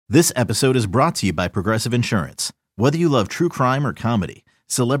This episode is brought to you by Progressive Insurance. Whether you love true crime or comedy,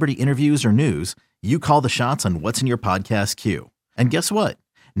 celebrity interviews or news, you call the shots on what's in your podcast queue. And guess what?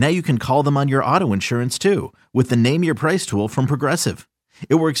 Now you can call them on your auto insurance too with the Name Your Price tool from Progressive.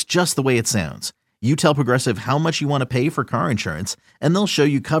 It works just the way it sounds. You tell Progressive how much you want to pay for car insurance, and they'll show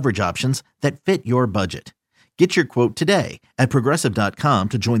you coverage options that fit your budget. Get your quote today at Progressive.com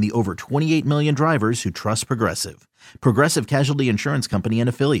to join the over 28 million drivers who trust Progressive. Progressive Casualty Insurance Company and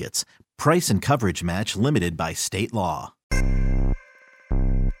Affiliates. Price and coverage match limited by state law.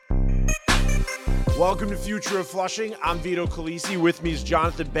 Welcome to Future of Flushing. I'm Vito Calisi. With me is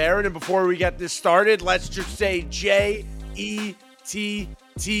Jonathan Barron. And before we get this started, let's just say JETT,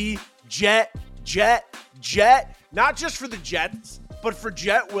 Jet. Not just for the Jets, but for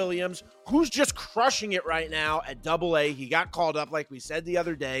Jett Williams, who's just crushing it right now at AA. He got called up, like we said the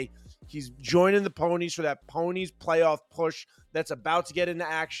other day. He's joining the Ponies for that Ponies playoff push that's about to get into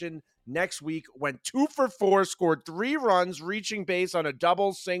action next week. Went 2 for 4, scored 3 runs, reaching base on a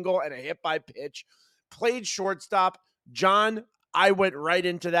double, single, and a hit by pitch. Played shortstop. John, I went right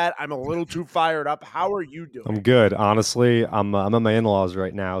into that. I'm a little too fired up. How are you doing? I'm good. Honestly, I'm at my in-laws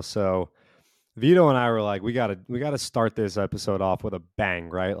right now, so Vito and I were like, we gotta start this episode off with a bang,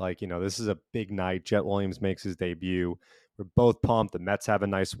 right? Like, this is a big night. Jett Williams makes his debut. We're both pumped. The Mets have a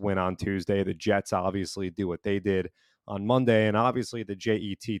nice win on Tuesday. The Jets obviously do what they did on Monday, and obviously the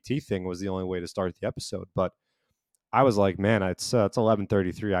JETT thing was the only way to start the episode. But I was like, man, it's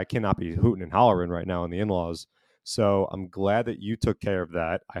 11:33. I cannot be hooting and hollering right now in the in-laws. So I'm glad that you took care of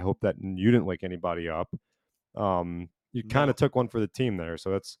that. I hope that you didn't wake anybody up. You kind of took one for the team there,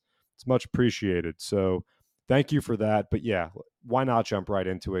 so it's much appreciated. So thank you for that. But yeah, why not jump right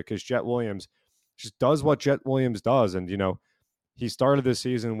into it? Because Jett Williams just does what Jett Williams does, and he started this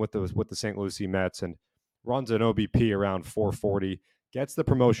season with the St. Lucie Mets and runs an OBP around 440, gets the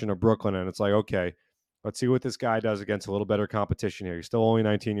promotion of Brooklyn, and it's like, okay, let's see what this guy does against a little better competition here. He's still only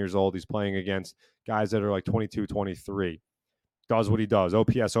 19 years old. He's playing against guys that are like 22, 23. Does what he does,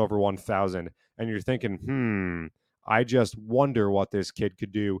 OPS over 1,000. And you're thinking, I just wonder what this kid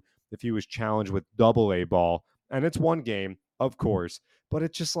could do if he was challenged with AA ball. And it's one game, of course, but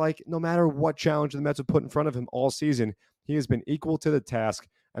it's just like no matter what challenge the Mets have put in front of him all season, he has been equal to the task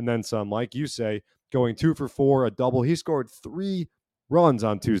and then some. Like you say, going 2 for 4, a double. He scored 3 runs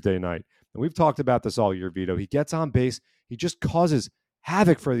on Tuesday night. And we've talked about this all year, Vito. He gets on base. He just causes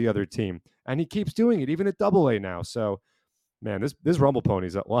havoc for the other team. And he keeps doing it, even at AA now. So, man, this Rumble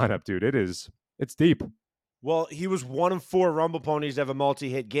Ponies lineup, dude, it's deep. Well, he was 1 of 4 Rumble Ponies to have a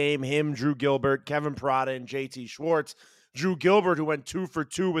multi-hit game. Him, Drew Gilbert, Kevin Parada, and JT Schwartz. Drew Gilbert, who went 2 for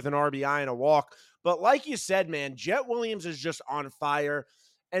 2 with an RBI and a walk. But like you said, man, Jett Williams is just on fire.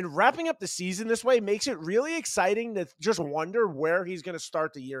 And wrapping up the season this way makes it really exciting to just wonder where he's going to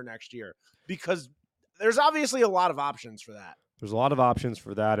start the year next year. Because there's obviously a lot of options for that. There's a lot of options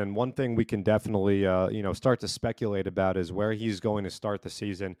for that. And one thing we can definitely start to speculate about is where he's going to start the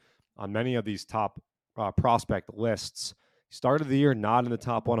season on many of these top prospect lists. He started the year not in the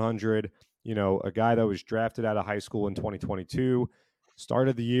top 100. A guy that was drafted out of high school in 2022,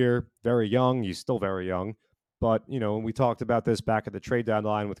 started the year very young. He's still very young. But, when we talked about this back at the trade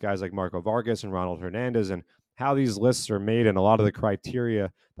deadline with guys like Marco Vargas and Ronald Hernandez and how these lists are made and a lot of the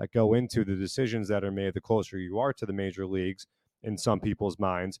criteria that go into the decisions that are made, the closer you are to the major leagues in some people's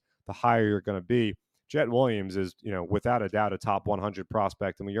minds, the higher you're going to be. Jett Williams is, without a doubt, a top 100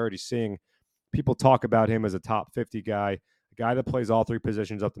 prospect. And we're already seeing people talk about him as a top 50 guy, a guy that plays all 3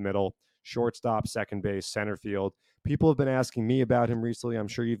 positions up the middle, shortstop, second base, center field. People have been asking me about him recently. I'm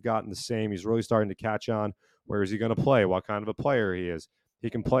sure you've gotten the same. He's really starting to catch on. Where is he going to play? What kind of a player he is? He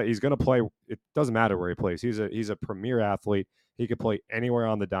can play. He's going to play. It doesn't matter where he plays. He's a premier athlete. He can play anywhere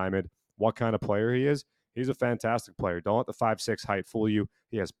on the diamond. What kind of player he is? He's a fantastic player. Don't let the 5'6" height fool you.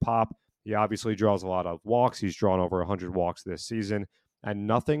 He has pop. He obviously draws a lot of walks. He's drawn over 100 walks this season. And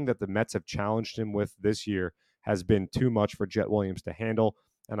nothing that the Mets have challenged him with this year has been too much for Jett Williams to handle.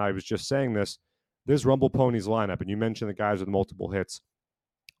 And I was just saying this Rumble Ponies lineup, and you mentioned the guys with multiple hits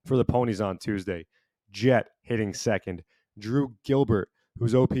for the Ponies on Tuesday. Jett hitting second. Drew Gilbert,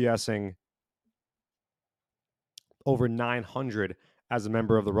 who's OPSing over 900 as a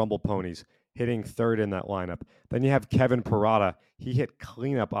member of the Rumble Ponies, hitting third in that lineup. Then you have Kevin Parada. He hit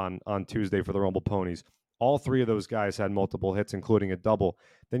cleanup on Tuesday for the Rumble Ponies. All 3 of those guys had multiple hits, including a double.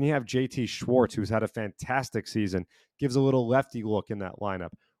 Then you have JT Schwartz, who's had a fantastic season, gives a little lefty look in that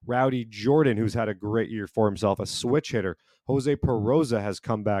lineup. Rowdy Jordan, who's had a great year for himself, a switch hitter. Jose Peroza has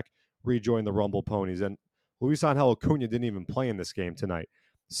come back, rejoined the Rumble Ponies. And Luis Angel Acuna didn't even play in this game tonight.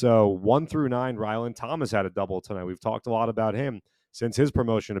 So 1 through 9, Rylan Thomas had a double tonight. We've talked a lot about him. since his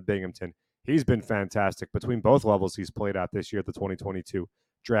promotion to Binghamton. He's been fantastic between both levels he's played at this year, the 2022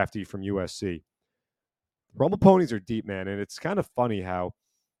 draftee from USC. Rumble Ponies are deep, man, and it's kind of funny how,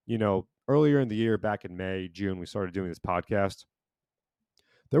 earlier in the year, back in May, June, we started doing this podcast.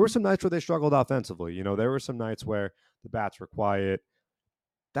 There were some nights where they struggled offensively. There were some nights where the bats were quiet.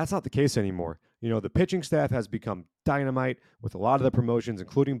 That's not the case anymore. The pitching staff has become dynamite with a lot of the promotions,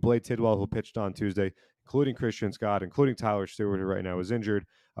 including Blade Tidwell, who pitched on Tuesday, including Christian Scott, including Tyler Stewart, who right now is injured.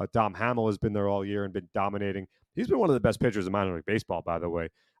 Dom Hamill has been there all year and been dominating. He's been one of the best pitchers in minor league baseball, by the way.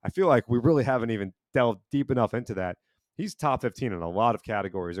 I feel like we really haven't even delved deep enough into that. He's top 15 in a lot of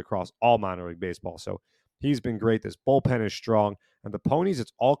categories across all minor league baseball. So he's been great. This bullpen is strong. And the Ponies,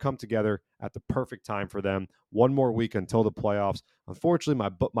 it's all come together at the perfect time for them. One more week until the playoffs. Unfortunately,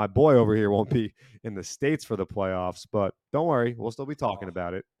 my boy over here won't be in the States for the playoffs, but don't worry, we'll still be talking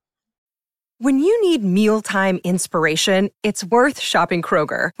about it. When you need mealtime inspiration, it's worth shopping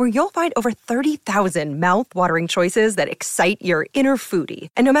Kroger, where you'll find over 30,000 mouth-watering choices that excite your inner foodie.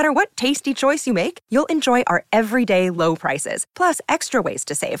 And no matter what tasty choice you make, you'll enjoy our everyday low prices, plus extra ways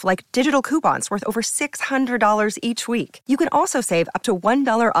to save, like digital coupons worth over $600 each week. You can also save up to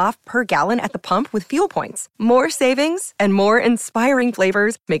 $1 off per gallon at the pump with fuel points. More savings and more inspiring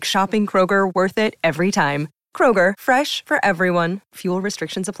flavors make shopping Kroger worth it every time. Kroger, fresh for everyone. Fuel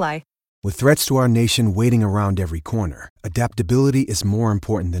restrictions apply. With threats to our nation waiting around every corner, adaptability is more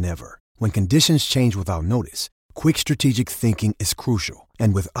important than ever. When conditions change without notice, quick strategic thinking is crucial.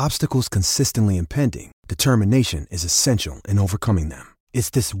 And with obstacles consistently impending, determination is essential in overcoming them. It's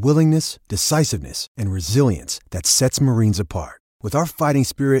this willingness, decisiveness, and resilience that sets Marines apart. With our fighting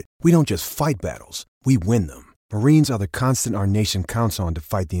spirit, we don't just fight battles, we win them. Marines are the constant our nation counts on to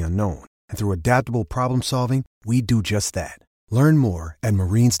fight the unknown. And through adaptable problem solving, we do just that. Learn more at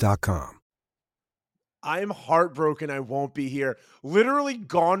marines.com. I'm heartbroken I won't be here. Literally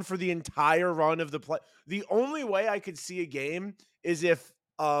gone for the entire run of the play. The only way I could see a game is if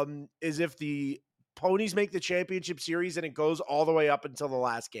the Ponies make the championship series and it goes all the way up until the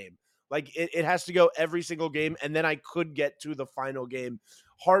last game. Like it has to go every single game, and then I could get to the final game.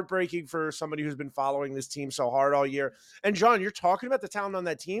 Heartbreaking for somebody who's been following this team so hard all year. And John, you're talking about the talent on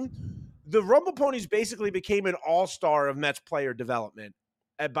that team. The Rumble Ponies basically became an all-star of Mets player development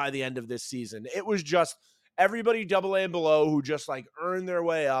by the end of this season. It was just everybody AA and below who just like earned their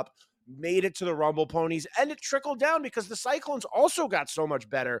way up, made it to the Rumble Ponies, and it trickled down because the Cyclones also got so much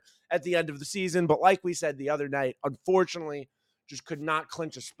better at the end of the season. But like we said the other night, unfortunately, just could not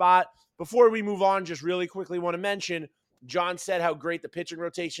clinch a spot. Before we move on, just really quickly want to mention, John said how great the pitching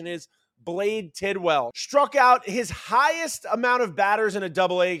rotation is. Blade Tidwell struck out his highest amount of batters in a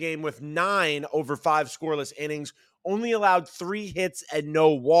AA game with 9 over 5 scoreless innings, only allowed 3 hits and no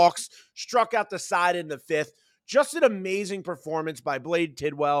walks, struck out the side in the 5th. Just an amazing performance by Blade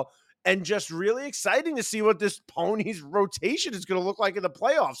Tidwell, and just really exciting to see what this Ponies rotation is going to look like in the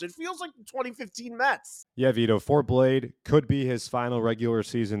playoffs. It feels like the 2015 Mets. Yeah, Vito, for Blade, could be his final regular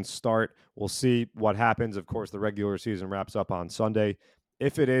season start. We'll see what happens. Of course, the regular season wraps up on Sunday.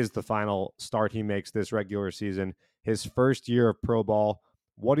 If it is the final start he makes this regular season, his first year of pro ball,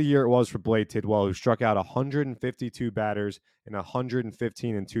 what a year it was for Blade Tidwell, who struck out 152 batters in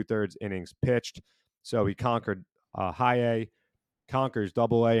 115 and 2/3 innings pitched. So he conquered high A, conquers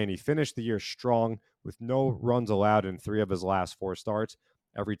double A, and he finished the year strong with no runs allowed in 3 of his last 4 starts.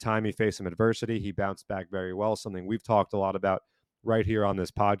 Every time he faced some adversity, he bounced back very well, something we've talked a lot about right here on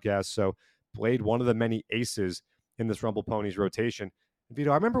this podcast. So Blade, one of the many aces in this Rumble Ponies rotation. Vito,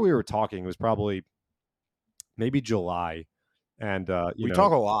 I remember we were talking, it was probably maybe July. And we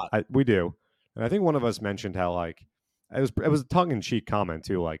talk a lot. We do. And I think one of us mentioned how like it was a tongue-in-cheek comment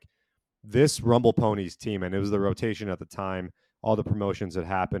too, like this Rumble Ponies team, and it was the rotation at the time, all the promotions had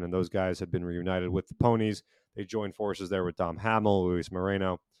happened, and those guys had been reunited with the Ponies. They joined forces there with Dom Hamill, Luis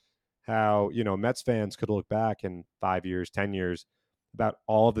Moreno. How, Mets fans could look back in 5 years, 10 years about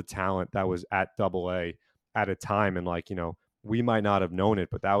all the talent that was at AA at a time. And we might not have known it,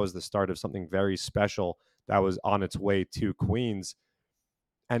 but that was the start of something very special that was on its way to Queens.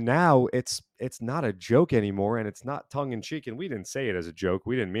 And now it's not a joke anymore, and it's not tongue-in-cheek. And we didn't say it as a joke.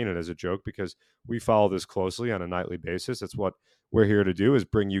 We didn't mean it as a joke because we follow this closely on a nightly basis. It's what we're here to do, is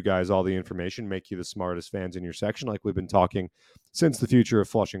bring you guys all the information, make you the smartest fans in your section, like we've been talking since the future of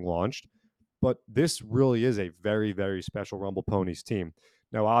Flushing launched. But this really is a very, very special Rumble Ponies team.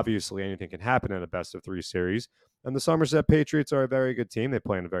 Now, obviously, anything can happen in a best-of-3 series, and the Somerset Patriots are a very good team. They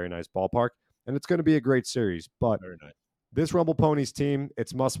play in a very nice ballpark, and it's going to be a great series. But this Rumble Ponies team,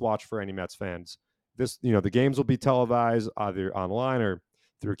 it's must-watch for any Mets fans. The games will be televised either online or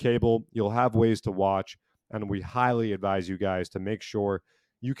through cable. You'll have ways to watch. And we highly advise you guys to make sure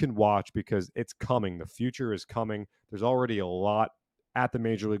you can watch because it's coming. The future is coming. There's already a lot at the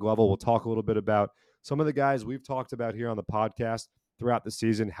major league level. We'll talk a little bit about some of the guys we've talked about here on the podcast throughout the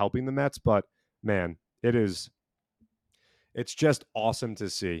season helping the Mets. But man, it's just awesome to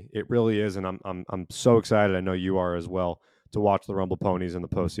see. It really is, and I'm so excited. I know you are as well to watch the Rumble Ponies in the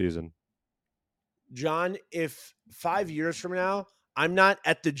postseason. John, if 5 years from now I'm not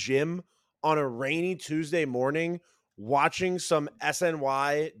at the gym on a rainy Tuesday morning watching some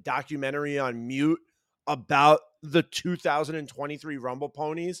SNY documentary on mute about the 2023 Rumble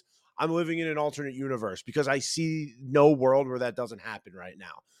Ponies, I'm living in an alternate universe because I see no world where that doesn't happen right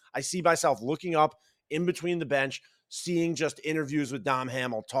now. I see myself looking up in between the bench, seeing just interviews with Dom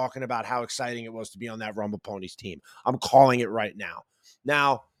Hamill talking about how exciting it was to be on that Rumble Ponies team. I'm calling it right now.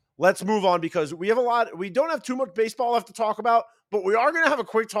 Now, let's move on because we don't have too much baseball left to talk about, but we are going to have a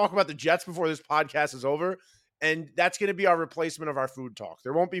quick talk about the Jets before this podcast is over. And that's going to be our replacement of our food talk.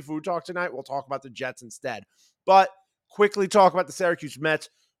 There won't be food talk tonight. We'll talk about the Jets instead. But quickly talk about the Syracuse Mets,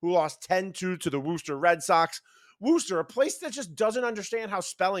 who lost 10-2 to the Worcester Red Sox. Worcester, a place that just doesn't understand how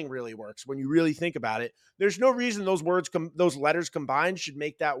spelling really works when you really think about it. There's no reason those letters combined should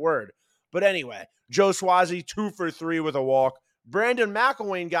make that word. But anyway, Joe Swazi, 2 for 3 with a walk. Brandon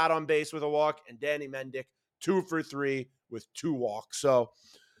McElwain got on base with a walk, and Danny Mendick, 2 for 3 with 2 walks. So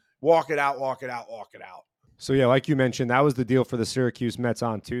walk it out, walk it out, walk it out. So, yeah, like you mentioned, that was the deal for the Syracuse Mets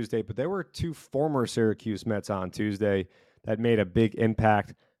on Tuesday, but there were 2 former Syracuse Mets on Tuesday that made a big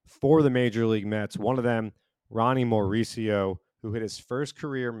impact for the Major League Mets. One of them, Ronnie Mauricio, who hit his first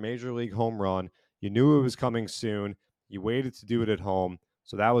career Major League home run. You knew it was coming soon. You waited to do it at home.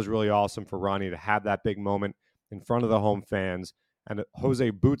 So that was really awesome for Ronnie to have that big moment in front of the home fans. And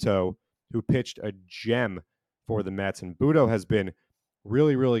Jose Butto, who pitched a gem for the Mets. And Butto has been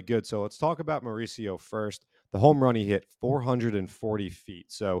really, really good. So let's talk about Mauricio first. The home run he hit, 440 feet.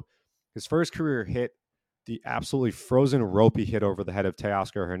 So his first career hit, the absolutely frozen rope he hit over the head of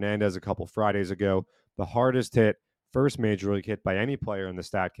Teoscar Hernandez a couple Fridays ago. The hardest hit, first major league hit by any player in the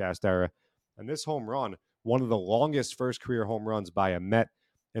StatCast era. And this home run, one of the longest first career home runs by a Met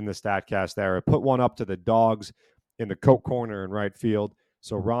in the StatCast era. Put one up to the Dogs in the Coke corner in right field.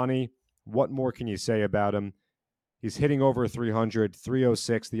 So Ronnie, what more can you say about him? He's hitting over 300,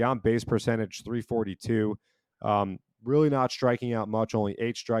 306. The on-base percentage, 342. Really not striking out much, only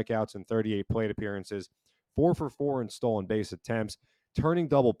 8 strikeouts and 38 plate appearances. 4 for 4 in stolen base attempts, turning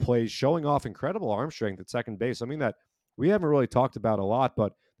double plays, showing off incredible arm strength at second base. Something that we haven't really talked about a lot,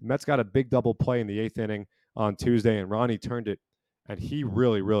 but the Mets got a big double play in the 8th inning on Tuesday, and Ronnie turned it, and he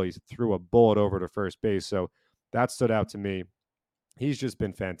really, really threw a bullet over to first base. So that stood out to me. He's just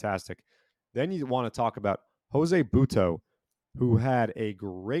been fantastic. Then you want to talk about Jose Butto, who had a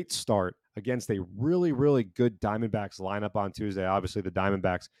great start against a really, really good Diamondbacks lineup on Tuesday. Obviously, the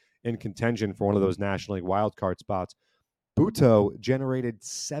Diamondbacks in contention for one of those National League wildcard spots. Butto generated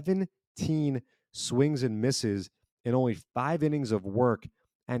 17 swings and misses in only 5 innings of work,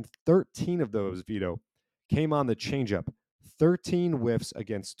 and 13 of those, Vito, came on the changeup. 13 whiffs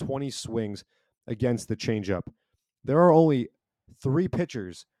against 20 swings against the changeup. There are only 3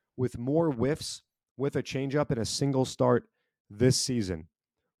 pitchers with more whiffs with a changeup in a single start this season.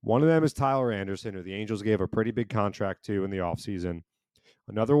 One of them is Tyler Anderson, who the Angels gave a pretty big contract to in the offseason.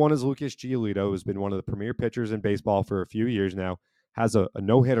 Another one is Lucas Giolito, who's been one of the premier pitchers in baseball for a few years now, has a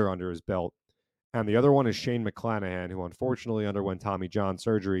no-hitter under his belt. And the other one is Shane McClanahan, who unfortunately underwent Tommy John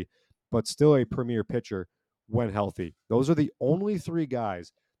surgery, but still a premier pitcher when healthy. Those are the only 3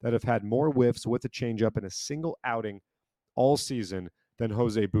 guys that have had more whiffs with a changeup in a single outing all season than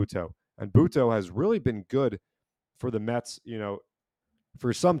Jose Butto. And Butto has really been good for the Mets,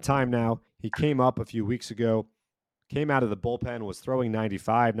 for some time now. He came up a few weeks ago, came out of the bullpen, was throwing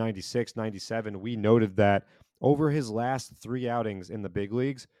 95, 96, 97. We noted that over his last 3 outings in the big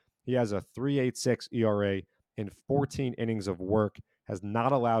leagues, he has a 3.86 ERA in 14 innings of work, has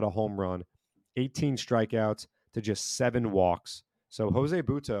not allowed a home run, 18 strikeouts to just 7 walks. So Jose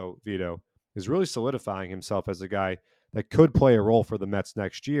Butto, Vito, is really solidifying himself as a guy that could play a role for the Mets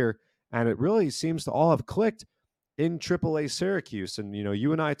next year. And it really seems to all have clicked in AAA Syracuse. And,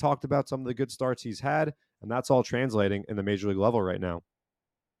 you and I talked about some of the good starts he's had, and that's all translating in the major league level right now.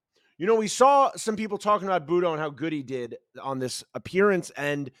 We saw some people talking about Butto and how good he did on this appearance,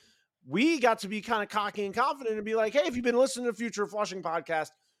 and we got to be kind of cocky and confident and be like, hey, if you've been listening to the Future of Flushing podcast,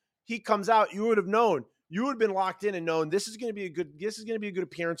 he comes out, you would have known you would have been locked in and known this is going to be a good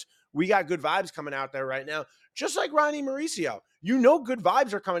appearance. We got good vibes coming out there right now. Just like Ronnie Mauricio. You know good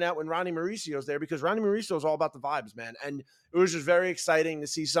vibes are coming out when Ronnie Mauricio's there because Ronnie Mauricio is all about the vibes, man. And it was just very exciting to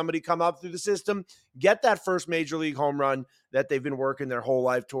see somebody come up through the system, get that first major league home run that they've been working their whole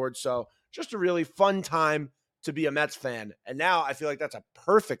life towards. So just a really fun time to be a Mets fan. And now I feel like that's a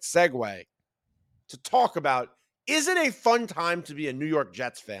perfect segue to talk about, is it a fun time to be a New York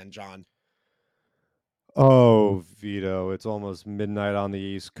Jets fan, John? Oh, Vito, it's almost midnight on the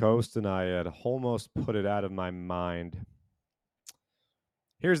East Coast, and I had almost put it out of my mind.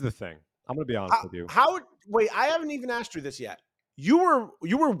 Here's the thing. I'm going to be honest with you. Wait, I haven't even asked you this yet. You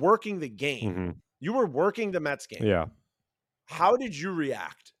were working the game. Mm-hmm. You were working the Mets game. Yeah. How did you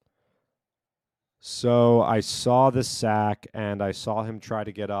react? So I saw the sack, and I saw him try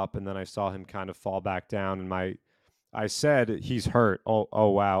to get up, and then I saw him kind of fall back down, and I said, he's hurt. Oh,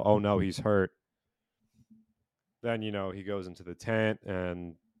 wow. Oh, no, he's hurt. Then, he goes into the tent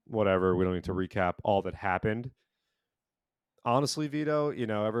and whatever. We don't need to recap all that happened. Honestly, Vito,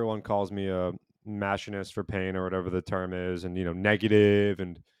 everyone calls me a machinist for pain or whatever the term is, and, negative.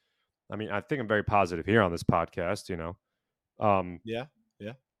 And I mean, I think I'm very positive here on this podcast, Yeah.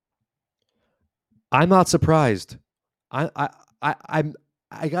 I'm not surprised. I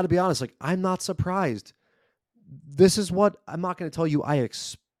got to be honest. Like, I'm not surprised. This is what I'm not going to tell you. I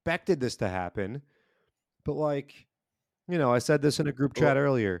expected this to happen. But I said this in a group chat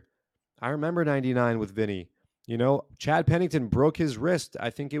earlier. I remember 99 with Vinny. Chad Pennington broke his wrist. I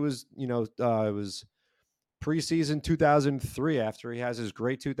think it was, it was preseason 2003 after he has his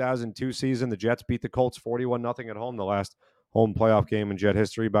great 2002 season. The Jets beat the Colts 41-0 at home, the last home playoff game in Jet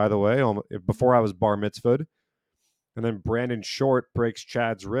history, by the way, before I was bar mitzvahed. And then Brandon Short breaks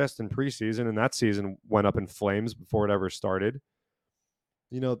Chad's wrist in preseason, and that season went up in flames before it ever started.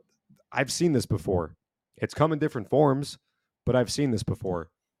 I've seen this before. It's come in different forms, but I've seen this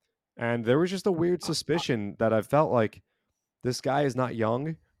before. And there was just a weird suspicion that I felt like this guy is not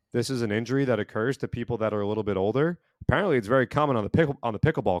young. This is an injury that occurs to people that are a little bit older. Apparently, it's very common on the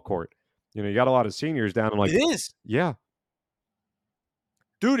pickleball court. You got a lot of seniors down in It is. Yeah.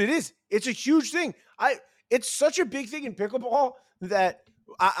 Dude, it is. It's a huge thing. It's such a big thing in pickleball that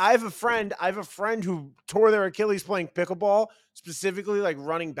I have a friend who tore their Achilles playing pickleball, specifically like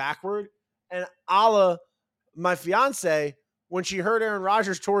running backward. And my fiance, when she heard Aaron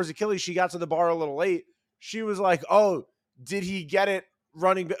Rodgers tore his Achilles, she got to the bar a little late. She was like, "Oh, did he get it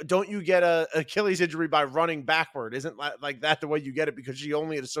running? Don't you get a Achilles injury by running backward? Isn't like that the way you get it?" Because she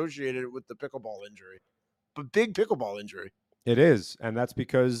only had associated it with the pickleball injury, but big pickleball injury. It is, and that's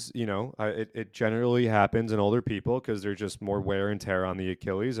because, it generally happens in older people because there's just more wear and tear on the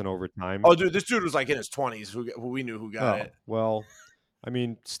Achilles, and over time. Oh, dude, this dude was like in his 20s who we knew who got it. Well, I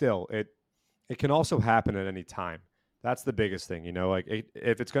mean, still, it can also happen at any time. That's the biggest thing,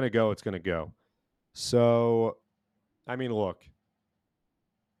 if it's going to go, it's going to go. So, I mean, look,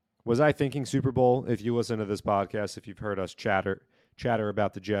 was I thinking Super Bowl? If you listen to this podcast, if you've heard us chatter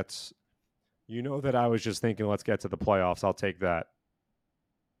about the Jets, you know that I was just thinking, let's get to the playoffs. I'll take that.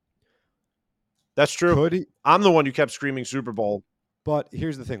 That's true. I'm the one who kept screaming Super Bowl. But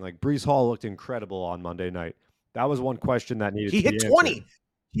here's the thing. Like, Breece Hall looked incredible on Monday night. That was one question that needed to be answered. He hit 20.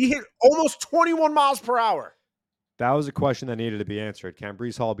 He hit almost 21 miles per hour. That was a question that needed to be answered. Can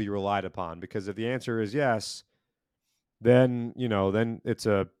Breece Hall be relied upon? Because if the answer is yes, then, then it's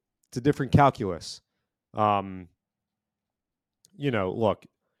a different calculus. Look,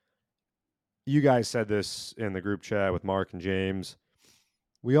 you guys said this in the group chat with Mark and James.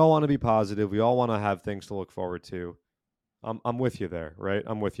 We all want to be positive. We all want to have things to look forward to. I'm with you there, right?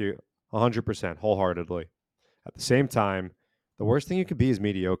 I'm with you 100%, wholeheartedly. At the same time, the worst thing you could be is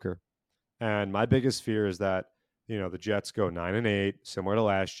mediocre. And my biggest fear is that, the Jets go 9-8, similar to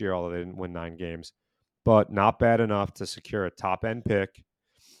last year, although they didn't win 9 games, but not bad enough to secure a top-end pick.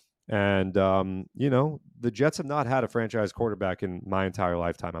 And, the Jets have not had a franchise quarterback in my entire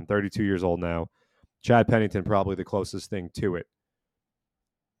lifetime. I'm 32 years old now. Chad Pennington, probably the closest thing to it.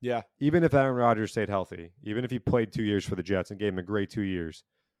 Yeah. Even if Aaron Rodgers stayed healthy, even if he played 2 years for the Jets and gave him a great 2 years,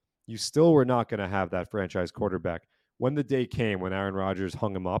 you still were not going to have that franchise quarterback. When the day came when Aaron Rodgers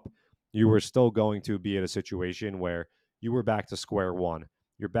hung him up, you were still going to be in a situation where you were back to square one.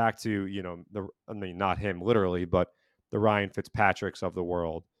 You're back to, not him literally, but the Ryan Fitzpatricks of the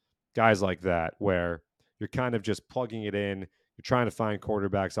world. Guys like that, where you're kind of just plugging it in. You're trying to find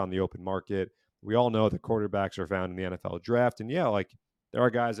quarterbacks on the open market. We all know that quarterbacks are found in the NFL draft. And yeah, there are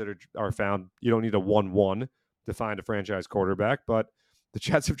guys that are found. You don't need a 1-1 to find a franchise quarterback, but the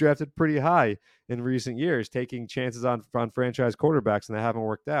Jets have drafted pretty high in recent years, taking chances on franchise quarterbacks, and they haven't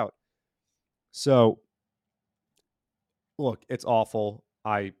worked out. So look, it's awful.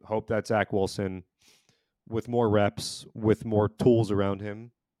 I hope that Zach Wilson, with more reps, with more tools around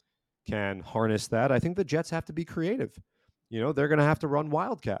him, can harness that. I think the Jets have to be creative. They're going to have to run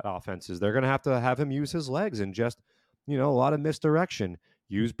wildcat offenses. They're going to have him use his legs and just, a lot of misdirection.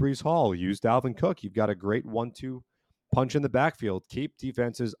 Use Breece Hall, use Dalvin Cook. You've got a great 1-2 punch in the backfield. Keep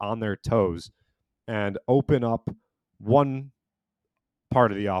defenses on their toes and open up one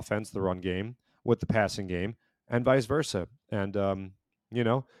part of the offense, the run game, with the passing game, and vice versa. And,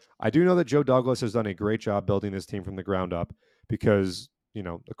 I do know that Joe Douglas has done a great job building this team from the ground up because,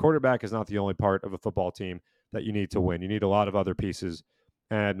 the quarterback is not the only part of a football team that you need to win. You need a lot of other pieces.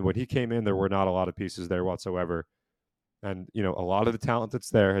 And when he came in, there were not a lot of pieces there whatsoever. And, a lot of the talent that's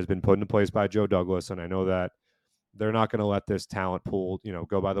there has been put into place by Joe Douglas. And I know that they're not going to let this talent pool,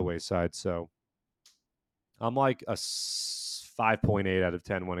 go by the wayside. So I'm like a 5.8 out of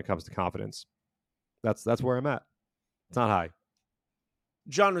 10 when it comes to confidence. That's where I'm at. It's not high.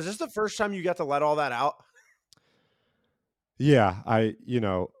 John, was this the first time you got to let all that out? Yeah,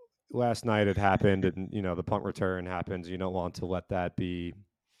 last night it happened and, the punt return happens. You don't want to let that be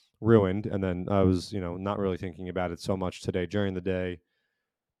ruined. And then I was, not really thinking about it so much today during the day.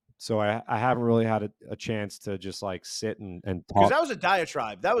 So I haven't really had a chance to just like sit and talk. Because that was a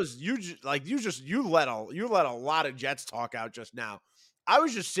diatribe. That was you let a lot of Jets talk out just now. I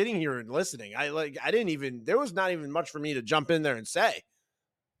was just sitting here and listening. There was not even much for me to jump in there and say.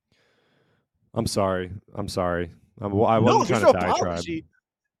 I'm sorry. I wasn't trying to diatribe.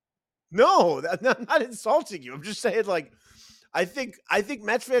 No, I'm not insulting you. I'm just saying, I think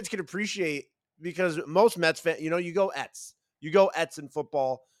Mets fans can appreciate, because most Mets fans, you go Ets. You go Ets in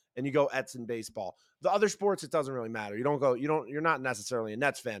football and you go Ets in baseball. The other sports, it doesn't really matter. You're not necessarily a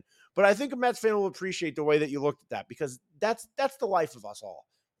Nets fan. But I think a Mets fan will appreciate the way that you looked at that, because that's the life of us all.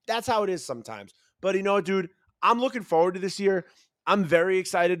 That's how it is sometimes. But dude, I'm looking forward to this year. I'm very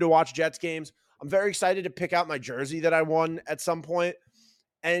excited to watch Jets games. I'm very excited to pick out my jersey that I won at some point.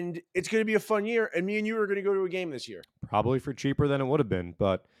 And it's going to be a fun year. And me and you are going to go to a game this year. Probably for cheaper than it would have been.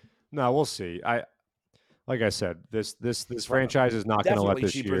 But no, we'll see. Like I said, this franchise is not going to let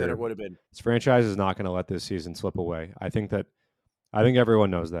this cheaper year. Than it would have been. This franchise is not going to let this season slip away. I think everyone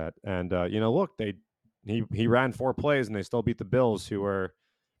knows that. And look, he ran 4 plays and they still beat the Bills, who were,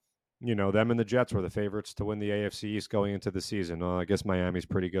 them and the Jets were the favorites to win the AFC East going into the season. Well, I guess Miami's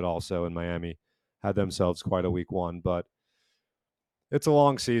pretty good also, and Miami had themselves quite a week 1, but it's a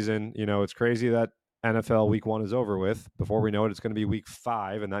long season. It's crazy that NFL week 1 is over with. Before we know it, it's going to be week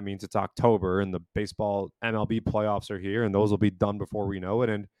 5, and that means it's October, and the baseball MLB playoffs are here, and those will be done before we know it.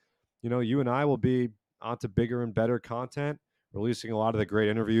 And, you and I will be onto bigger and better content, releasing a lot of the great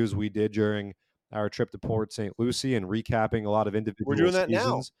interviews we did during our trip to Port St. Lucie and recapping a lot of individual We're doing that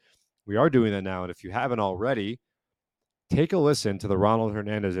seasons. now. We are doing that now, and if you haven't already, take a listen to the Ronald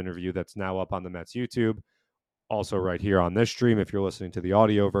Hernandez interview that's now up on the Mets YouTube. Also right here on this stream, if you're listening to the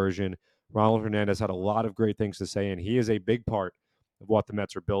audio version. Ronald Hernandez had a lot of great things to say, and he is a big part of what the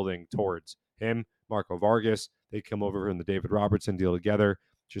Mets are building towards. Him, Marco Vargas, they come over in the David Robertson deal together.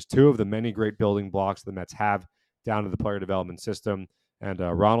 Just 2 of the many great building blocks the Mets have down to the player development system. And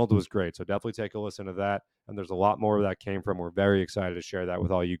Ronald was great, so definitely take a listen to that. And there's a lot more where that came from. We're very excited to share that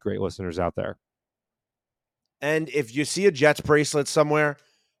with all you great listeners out there. And if you see a Jets bracelet somewhere,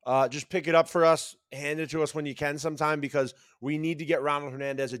 just pick it up for us. Hand it to us when you can sometime, because we need to get Ronald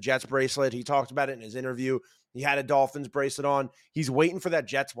Hernandez a Jets bracelet. He talked about it in his interview. He had a Dolphins bracelet on. He's waiting for that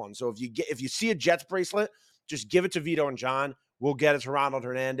Jets one. So if you see a Jets bracelet, just give it to Vito and John. We'll get it to Ronald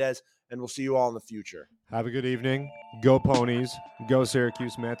Hernandez, and we'll see you all in the future. Have a good evening. Go Ponies. Go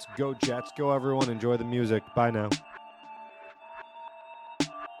Syracuse Mets. Go Jets. Go everyone. Enjoy the music. Bye now.